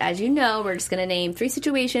week, which, as you know, we're just going to name 3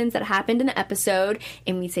 situations that happened in the episode,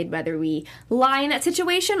 and we say whether we lie in that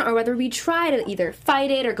situation or whether we try to either fight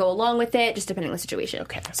it or go along with it, just depending on the situation.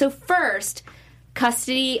 Okay. So first,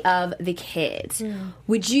 custody of the kids.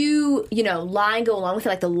 Would you, lie and go along with it,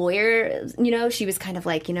 like the lawyer, she was kind of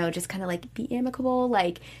like, just kind of like be amicable,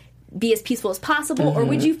 like be as peaceful as possible, or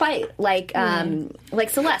would you fight like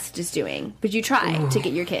Celeste is doing? Would you try to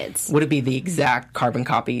get your kids? Would it be the exact carbon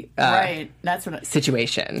copy Right. That's what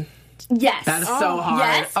situation? Yes. That is so hard.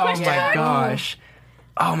 Yes? Oh Question my mark? gosh.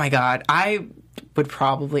 Oh my god. I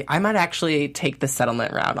might actually take the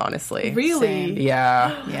settlement route, honestly. Really? Same.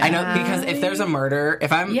 Yeah. Yeah. I know, because if there's a murder,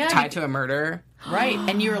 if I'm Yeah. tied to a murder, right,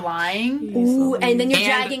 and you're lying. Ooh, and then you're And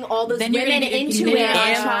dragging all those then you're women gonna get- into it on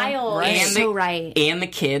Yeah. trial. Right. You're And so the- right. and the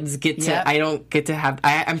kids get to, Yep. I don't get to have,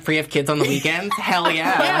 I'm free of kids on the weekends. Hell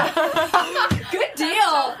yeah. Good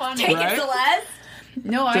deal. Take Right? it, Celeste.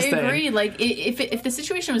 No, I Just saying. agree. Like, if the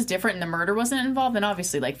situation was different and the murder wasn't involved, then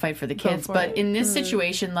obviously, like, fight for the kids. for But it. in this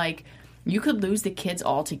situation, like, you could lose the kids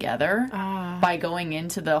altogether by going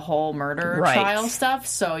into the whole murder Right. trial stuff.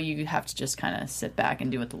 So you have to just kind of sit back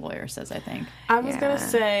and do what the lawyer says, I think. I was going Yeah. to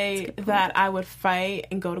say that I would fight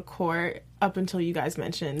and go to court up until you guys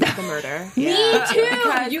mentioned the murder. Me too.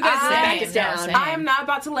 Because You guys sit back hands and down. same. I am not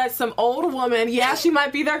about to let some old woman, she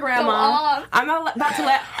might be their grandma. off. I'm not about to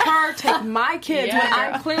let her take my kids when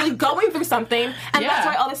Yeah. I'm clearly going through something, and that's Yeah.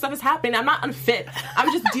 why all this stuff is happening. I'm not unfit.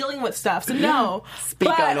 I'm just dealing with stuff. So no. Speak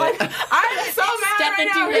but, on it. I'm so mad Step right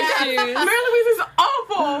into now. her because shoes. Mary Louise is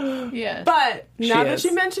awful. Yeah. But now that is.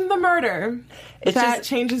 you mentioned the murder, It's that just-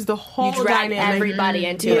 changes the whole You drag dynamic. everybody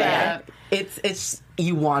into Yeah. it. It's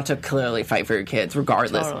you want to clearly fight for your kids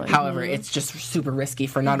regardless. Totally. However, it's just super risky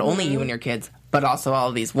for not only you and your kids, but also all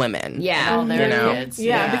of these women. Yeah. All their You know? kids.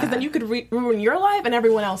 Yeah, because then you could ruin your life and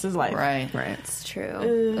everyone else's life. Right. Right. It's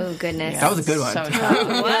true. Oh, goodness. That was a good one. So tough.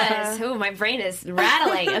 It was. Oh, my brain is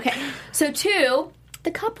rattling. Okay. So 2,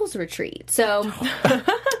 the couples retreat. So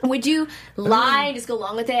would you lie, just go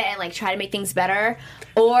along with it and like try to make things better?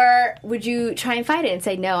 Or would you try and fight it and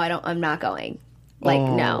say, no, I'm not going? Like,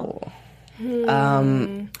 no.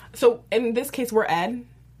 So in this case, we're Ed.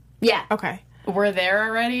 Yeah. Okay. We're there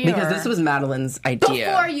already? Because or? this was Madeline's idea.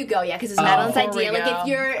 Before you go, yeah, because it's Madeline's Before we idea. Like, go. if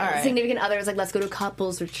your All right. significant other is like, let's go to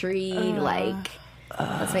couples retreat,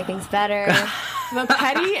 let's make things better. The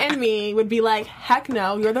petty and me would be like, heck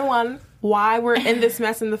no, you're the one. Why we're in this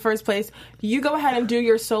mess in the first place. You go ahead and do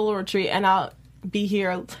your solo retreat, and I'll be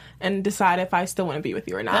here and decide if I still want to be with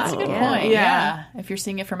you or not. That's a good Yeah. point. Yeah. Yeah. If you're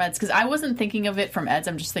seeing it from Ed's. Because I wasn't thinking of it from Ed's.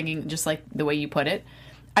 I'm just thinking, just like the way you put it.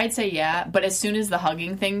 I'd say yeah, but as soon as the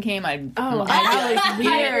hugging thing came, I'd be that like, was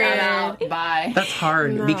weird. I'm out. Bye. That's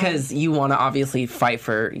hard because you want to obviously fight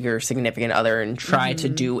for your significant other and try to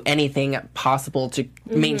do anything possible to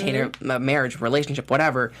maintain a marriage, relationship,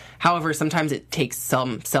 whatever. However, sometimes it takes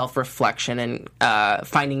some self-reflection and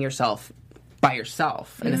finding yourself by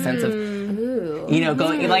yourself in a sense of,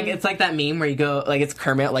 going like it's like that meme where you go like it's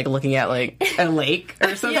Kermit like looking at like a lake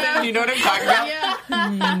or something. You know what I'm talking about?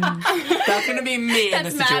 That's gonna be me in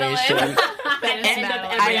this situation.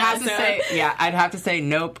 I'd have to say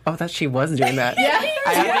nope. Oh, that she was doing that.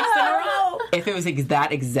 If it was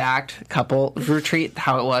that exact couple retreat,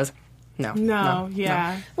 how it was, no.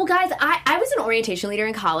 Well, guys, I was an orientation leader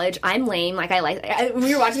in college. I'm lame. Like, when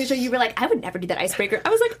we were watching the show, you were like, I would never do that icebreaker. I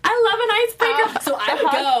was like, I love an icebreaker. So I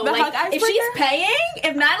would go. the Like, hug if icebreaker? she's paying,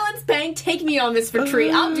 if Madeline's paying, take me on this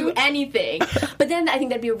retreat. I'll do anything. But then I think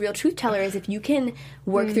that'd be a real truth teller is if you can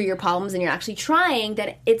work through your problems and you're actually trying,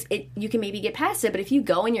 that you can maybe get past it. But if you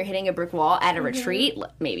go and you're hitting a brick wall at a retreat,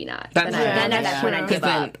 maybe not. That's Then at that point, I'd give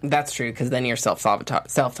up. That's true because then you're sabotaging.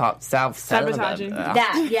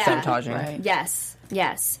 That, yeah. Sabotaging. Right. Yes.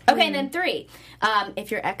 Okay, and then 3.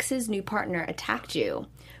 If your ex's new partner attacked you,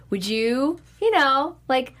 would you,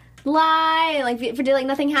 like, lie, like, pretend like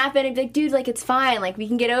nothing happened, and be like, dude, like, it's fine, like, we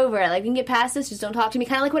can get over it, like, we can get past this, just don't talk to me,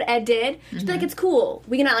 kind of like what Ed did. Just be like, it's cool,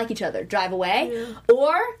 we can not like each other, drive away.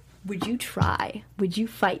 Or would you try? Would you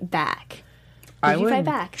fight back? I you would fight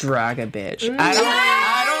back? drag a bitch. I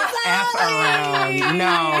don't F around.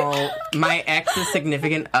 No. My ex's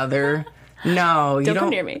significant other. No, you Don't don't. come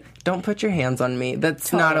near me. Don't put your hands on me.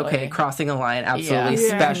 That's not okay. Totally. Crossing a line, absolutely,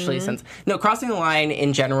 Yeah. especially since crossing a line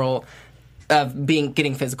in general of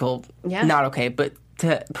getting physical, Yeah. not okay. But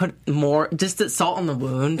to put more, just to salt on the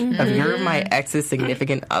wound of you're my ex's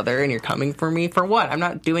significant other and you're coming for me for what? I'm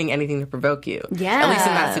not doing anything to provoke you. Yeah. At least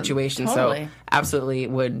in that situation. Totally. So absolutely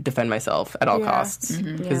would defend myself at all costs.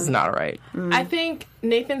 Because it's not all right. I think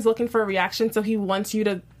Nathan's looking for a reaction, so he wants you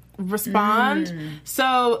to respond.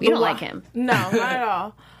 So You don't like him. No, not at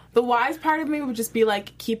all. The wise part of me would just be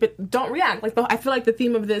like, keep it, don't react. Like, I feel like the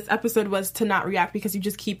theme of this episode was to not react because you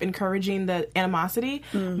just keep encouraging the animosity.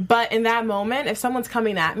 But in that moment, if someone's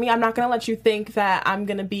coming at me, I'm not going to let you think that I'm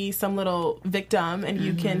going to be some little victim and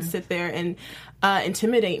you can sit there and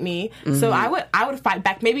intimidate me. So I would fight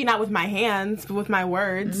back. Maybe not with my hands, but with my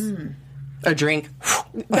words. A drink.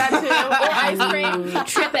 That too. Or ice cream.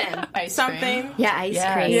 Tripping. Ice Something. cream. Yeah, ice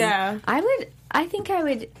Yes. cream. Yeah. I think I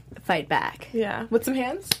would fight back. Yeah. With some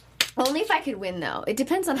hands? Only if I could win, though. It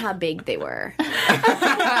depends on how big they were.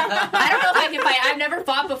 I don't know if I can fight. I've never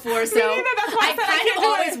fought before, so neither. That's why I I said I kind can't of do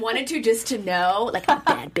always it. wanted to just to know, like, I'm a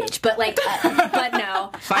bad bitch, but like, but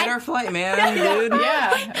no. Fight or flight, man, dude.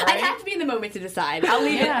 Yeah. I'd Right? have to be in the moment to decide. I'll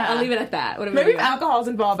leave Yeah. it. I'll leave it at that. What about Maybe you? if alcohol's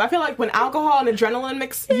involved. I feel like when alcohol and adrenaline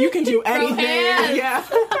mix, you can do anything. hands. Yeah.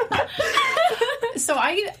 So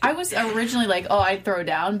I was originally like, oh, I'd throw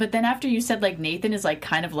down, but then after you said like Nathan is like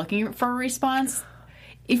kind of looking for a response,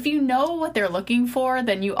 if you know what they're looking for,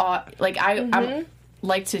 then you ought like I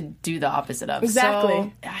like to do the opposite of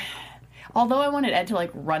Exactly. So, although I wanted Ed to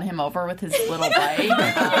like run him over with his little bike,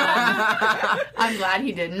 I'm glad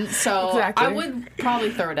he didn't. So Exactly. I would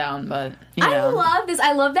probably throw down, but you I know. love this.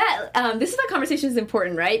 I love that. This is why conversation is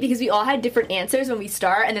important, right? Because we all had different answers when we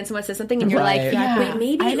start, and then someone says something, and you're Right. like, Yeah. wait,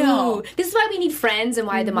 maybe. I know. Ooh. This is why we need friends, and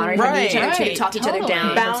why the moderators need each other to Right. talk each other Totally. down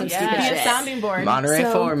from Bounce. some Yes. stupid Be a shit. sounding board. Monterey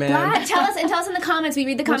So, for, man. glad. Tell us in the comments. We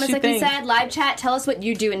read the comments you like we think? said. Live chat. Tell us what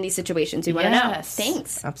you do in these situations. We want to know. Yes.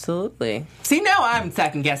 Thanks. Absolutely. See, now I'm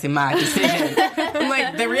second guessing my decision. I'm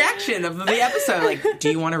like, the reaction of the episode. Like, do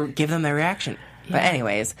you want to give them their reaction? But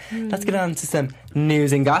anyways, let's get on to some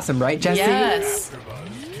news and gossip, right, Jesse? Yes.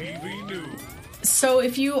 So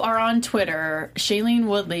if you are on Twitter, Shailene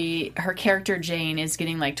Woodley, her character Jane is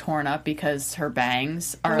getting like torn up because her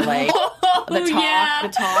bangs are like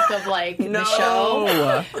the talk of like the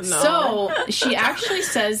show. So she actually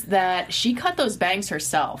says that she cut those bangs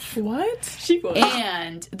herself. What?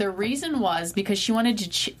 And the reason was because she wanted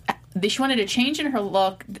to she wanted a change in her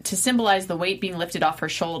look to symbolize the weight being lifted off her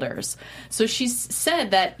shoulders. So she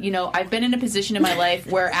said that, you know, I've been in a position in my life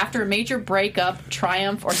where after a major breakup,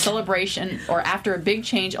 triumph, or celebration, or after a big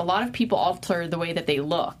change, a lot of people alter the way that they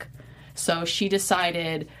look. So she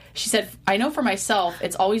decided, she said, I know for myself,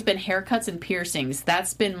 it's always been haircuts and piercings.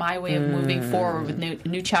 That's been my way of moving forward with a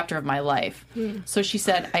new chapter of my life. So she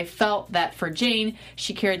said, I felt that for Jane,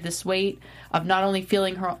 she carried this weight of not only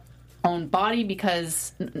feeling her own body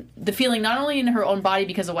because the feeling not only in her own body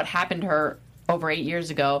because of what happened to her over 8 years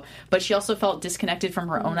ago, but she also felt disconnected from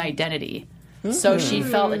her own identity. So she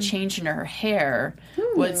felt a change in her hair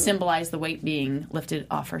would symbolize the weight being lifted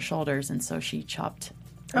off her shoulders, and so she chopped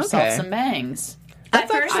herself Okay. some bangs. At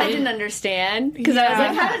first, I didn't understand because I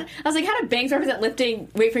was like, how do bangs represent lifting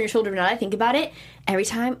weight from your shoulder? But now that I think about it, every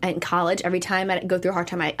time in college, every time I go through a hard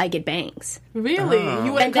time, I get bangs. Really?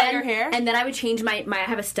 You wouldn't cut your hair? And then I would change my I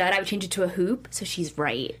have a stud. I would change it to a hoop. So she's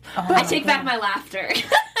right. I take back my laughter.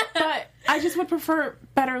 But I just would prefer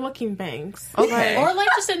better looking bangs. Okay. Or like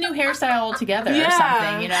just a new hairstyle altogether or Yeah.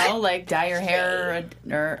 something, you know? Like dye your hair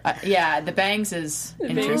or the bangs is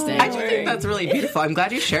interesting. I do think that's really beautiful. I'm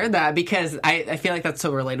glad you shared that because I feel like that's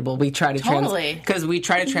so relatable. We try to Totally. because we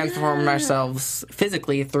try to transform ourselves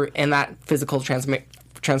physically through, and that physical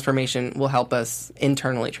transformation will help us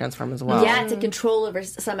internally transform as well. Yeah, to control over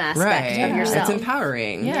some aspect Right. of yourself. It's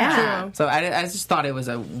empowering. Yeah. True. So I just thought it was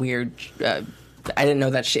a weird. I didn't know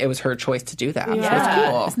that it was her choice to do that. So Yeah. it's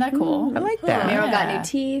cool. Isn't that cool? I like that. Meryl got Yeah. new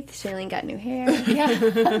teeth. Shailene got new hair.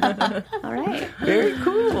 Yeah. All right. Very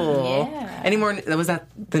cool. Yeah. Any more? Was that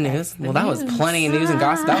the news? Well, that was plenty of news and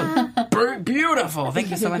gossip. That was beautiful. Thank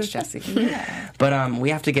you so much, Jesse. But we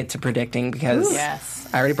have to get to predicting because Yes.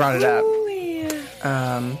 I already brought it up.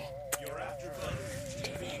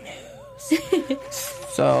 TV news.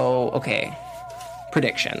 So, okay.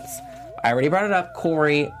 Predictions. I already brought it up.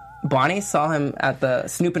 Corey, Bonnie saw him at the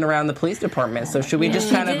snooping around the police department. So should we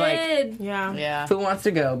just kind of like, Yeah. Yeah. who wants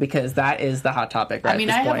to go? Because that is the hot topic right I mean,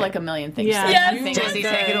 at I this have point. like a million things Yeah. to Yes, think Jesse,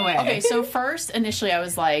 take it away. Okay, so first, initially, I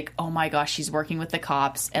was like, "Oh my gosh, she's working with the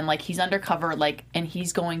cops, and like he's undercover, like, and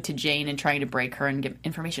he's going to Jane and trying to break her and get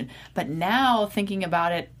information." But now, thinking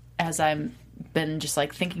about it, as I'm been just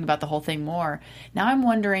like thinking about the whole thing more, now I'm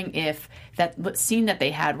wondering if that scene that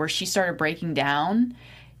they had where she started breaking down,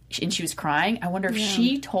 and she was crying. I wonder if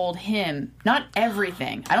she told him, not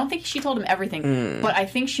everything. I don't think she told him everything, but I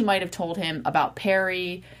think she might have told him about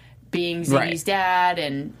Perry being Ziggy's dad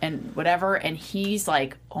and whatever. And he's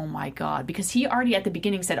like, oh my God. Because he already at the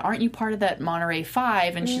beginning said, aren't you part of that Monterey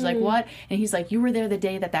Five? And she's like, what? And he's like, you were there the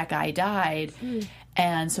day that guy died.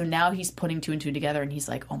 And so now he's putting two and two together and he's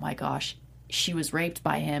like, oh my gosh, she was raped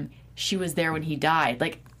by him. She was there when he died.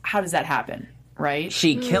 Like, how does that happen? Right?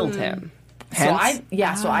 She killed him. So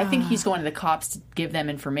so I think he's going to the cops to give them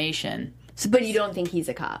information. So, but you don't think he's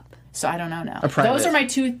a cop? So I don't know now. Those are my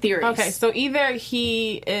two theories. Okay, so either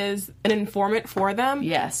he is an informant for them,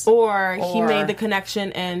 yes, or he made the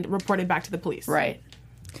connection and reported back to the police. Right.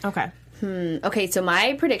 Okay. Okay, so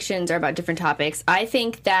my predictions are about different topics. I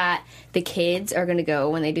think that the kids are going to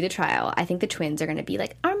go, when they do the trial, I think the twins are going to be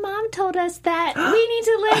like, our mom told us that we need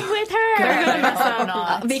to live with her. They're going to mess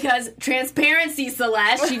up. Because transparency,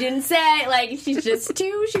 Celeste, she didn't say, like, she's just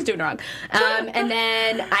she's doing wrong. And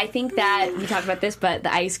then I think that, we talked about this, but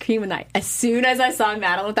the ice cream, and as soon as I saw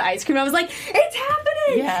Madeline with the ice cream, I was like, it's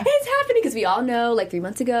happening! Yeah. It's happening! Because we all know, like, 3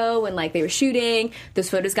 months ago, when, like, they were shooting, those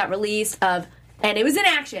photos got released of... And it was in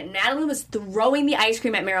action. Madeline was throwing the ice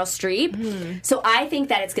cream at Meryl Streep. So I think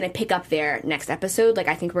that it's going to pick up there next episode. Like,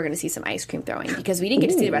 I think we're going to see some ice cream throwing because we didn't get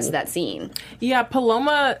to see the rest of that scene. Yeah,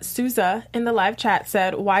 Paloma Souza in the live chat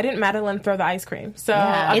said, why didn't Madeline throw the ice cream? So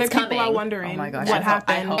other it's people coming. are wondering Oh my gosh, what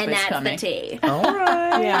happened. I hope And it's that's coming. the tea. All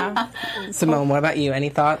right. Yeah. Simone, what about you? Any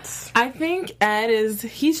thoughts? I think Ed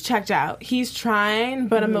he's checked out. He's trying,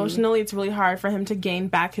 but emotionally it's really hard for him to gain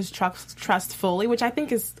back his trust fully, which I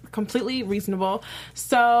think is completely reasonable.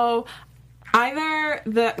 So either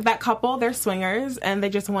that couple, they're swingers, and they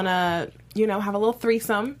just want to, have a little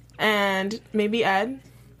threesome, and maybe Ed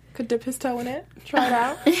could dip his toe in it, try it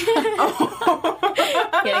out.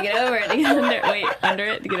 Gotta get over it. To get under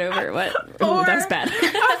it to get over it. What? Ooh, that's bad.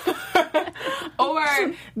 Or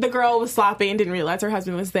the girl was sloppy and didn't realize her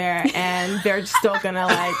husband was there, and they're still gonna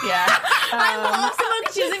I love Simone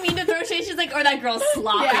because she doesn't mean to throw shade. She's like, or that girl's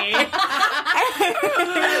sloppy.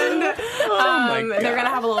 They're gonna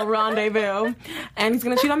have a little rendezvous, and he's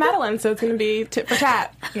gonna cheat on Madeline, so it's gonna be tit for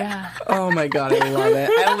tat. Yeah. Oh my God, I love it.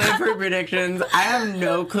 I live for predictions. I have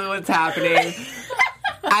no clue what's happening.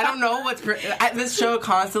 I don't know this show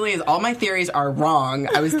constantly is all my theories are wrong.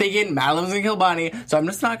 I was thinking Madeline was gonna kill Bonnie, so I'm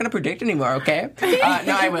just not gonna predict anymore, okay?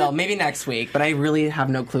 No, I will. Maybe next week, but I really have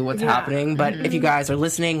no clue what's happening. But if you guys are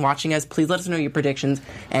listening, watching us, please let us know your predictions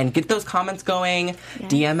and get those comments going.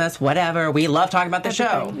 DM us, whatever. We love talking about the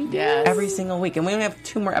show. Yes. Every single week. And we only have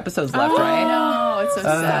 2 more episodes left, right? No, it's so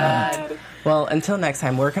sad. Well, until next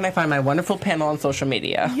time, where can I find my wonderful panel on social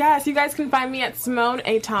media? Yes, you guys can find me at Simone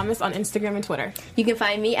A. Thomas on Instagram and Twitter. You can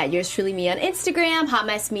find me at Yours Truly Mia on Instagram, Hot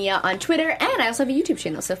Mess Mia on Twitter, and I also have a YouTube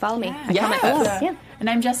channel, so follow me. Yes. Yeah. And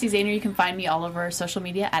I'm Jessie Zahner. You can find me all over social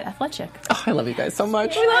media at Athletic. Oh, I love you guys so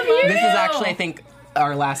much. We love you. This is actually, I think,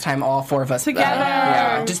 our last time all 4 of us Together.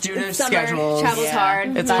 Yeah, just due to It's summer. schedules. Travel's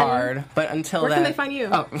hard. It's hard, but until Where then, can they find you?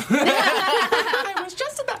 Oh. I was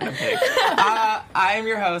just about to pick. I am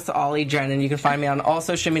your host, Ollie Drennan. You can find me on all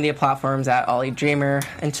social media platforms at Ollie Dreamer.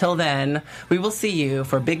 Until then, we will see you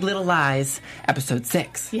for Big Little Lies, episode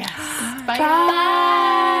 6. Yes.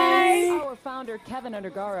 Bye. Our founder, Kevin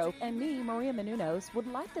Undergaro, and me, Maria Menounos, would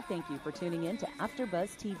like to thank you for tuning in to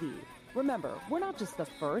AfterBuzz TV. Remember, we're not just the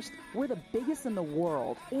first, we're the biggest in the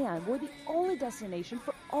world, and we're the only destination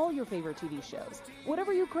for all your favorite TV shows.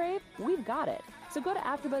 Whatever you crave, we've got it. So go to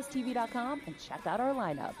AfterBuzzTV.com and check out our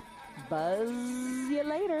lineup. Buzz you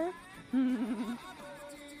later. The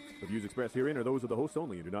views expressed herein are those of the hosts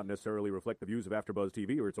only and do not necessarily reflect the views of AfterBuzz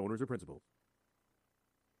TV or its owners or principals.